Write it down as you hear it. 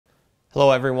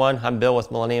Hello everyone, I'm Bill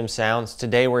with Millennium Sounds.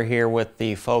 Today we're here with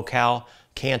the Focal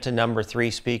Kanta No.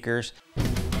 3 speakers.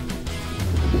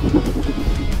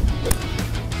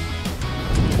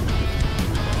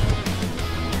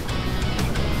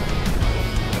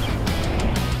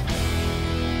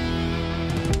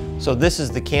 So this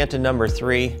is the Kanta No.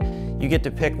 3. You get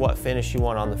to pick what finish you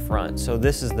want on the front. So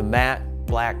this is the matte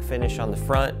black finish on the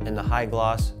front and the high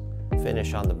gloss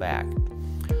finish on the back.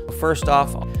 First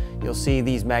off, you'll see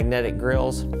these magnetic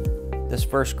grills. This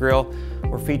first grill,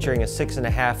 we're featuring a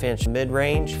 6.5-inch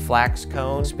mid-range Flax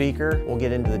cone speaker. We'll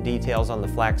get into the details on the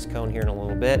Flax cone here in a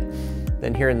little bit.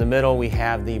 Then here in the middle, we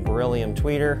have the Beryllium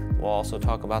tweeter. We'll also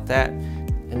talk about that.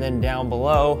 And then down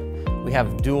below, we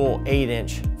have dual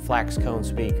 8-inch Flax cone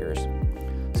speakers.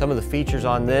 Some of the features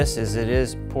on this is it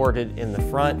is ported in the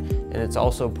front and it's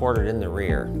also ported in the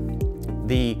rear.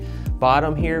 The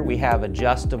bottom here, we have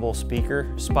adjustable speaker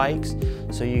spikes,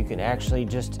 so you can actually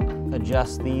just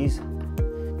adjust these.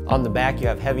 On the back, you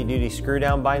have heavy-duty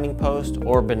screw-down binding post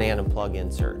or banana plug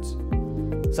inserts.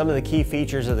 Some of the key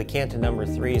features of the Kanta No.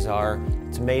 3s are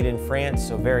it's made in France,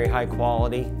 so very high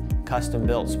quality,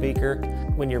 custom-built speaker.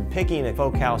 When you're picking a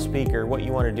Focal speaker, what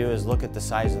you want to do is look at the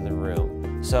size of the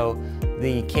room. So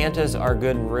the Kantas are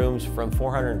good in rooms from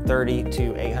 430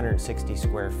 to 860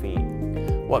 square feet.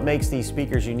 What makes these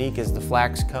speakers unique is the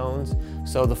Flax cones.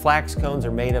 So the Flax cones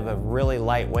are made of a really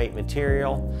lightweight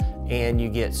material and you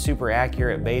get super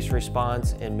accurate bass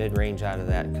response and mid-range out of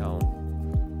that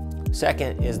cone.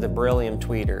 Second is the Beryllium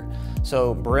tweeter.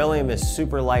 So Beryllium is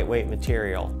super lightweight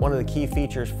material. One of the key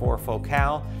features for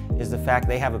Focal is the fact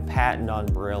they have a patent on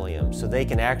Beryllium. So they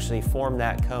can actually form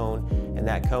that cone, and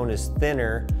that cone is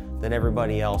thinner than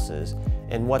everybody else's.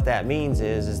 And what that means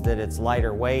is that it's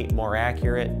lighter weight, more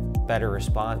accurate, better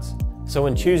response. So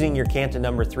when choosing your Kanta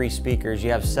No. 3 speakers, you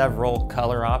have several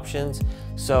color options.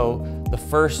 So the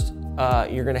first,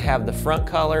 you're gonna have the front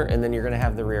color and then you're gonna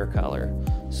have the rear color.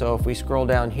 So if we scroll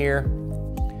down here,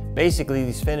 basically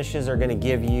these finishes are gonna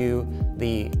give you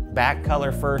the back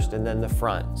color first and then the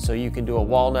front. So you can do a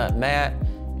walnut matte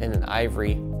and an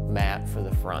ivory matte for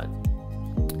the front.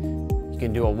 You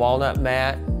can do a walnut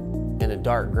matte and a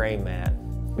dark gray matte.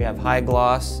 We have high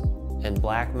gloss and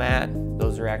black matte.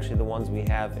 Those are actually the ones we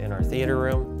have in our theater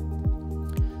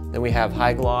room. Then we have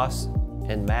high gloss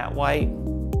and matte white,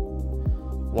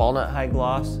 walnut high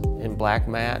gloss and black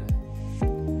matte,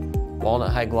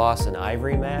 walnut high gloss and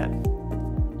ivory matte,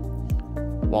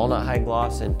 walnut high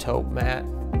gloss and taupe matte,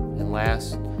 and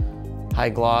last, high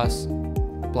gloss,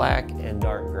 black and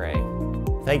dark gray.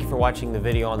 Thank you for watching the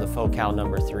video on the Focal No.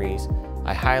 3s.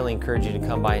 I highly encourage you to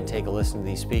come by and take a listen to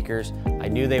these speakers. I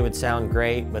knew they would sound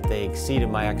great, but they exceeded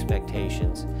my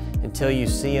expectations. Until you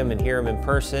see them and hear them in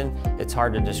person, it's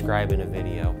hard to describe in a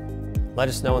video. Let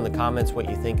us know in the comments what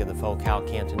you think of the Focal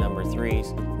Kanta No.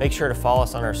 3s. Make sure to follow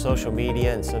us on our social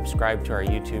media and subscribe to our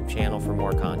YouTube channel for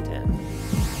more content.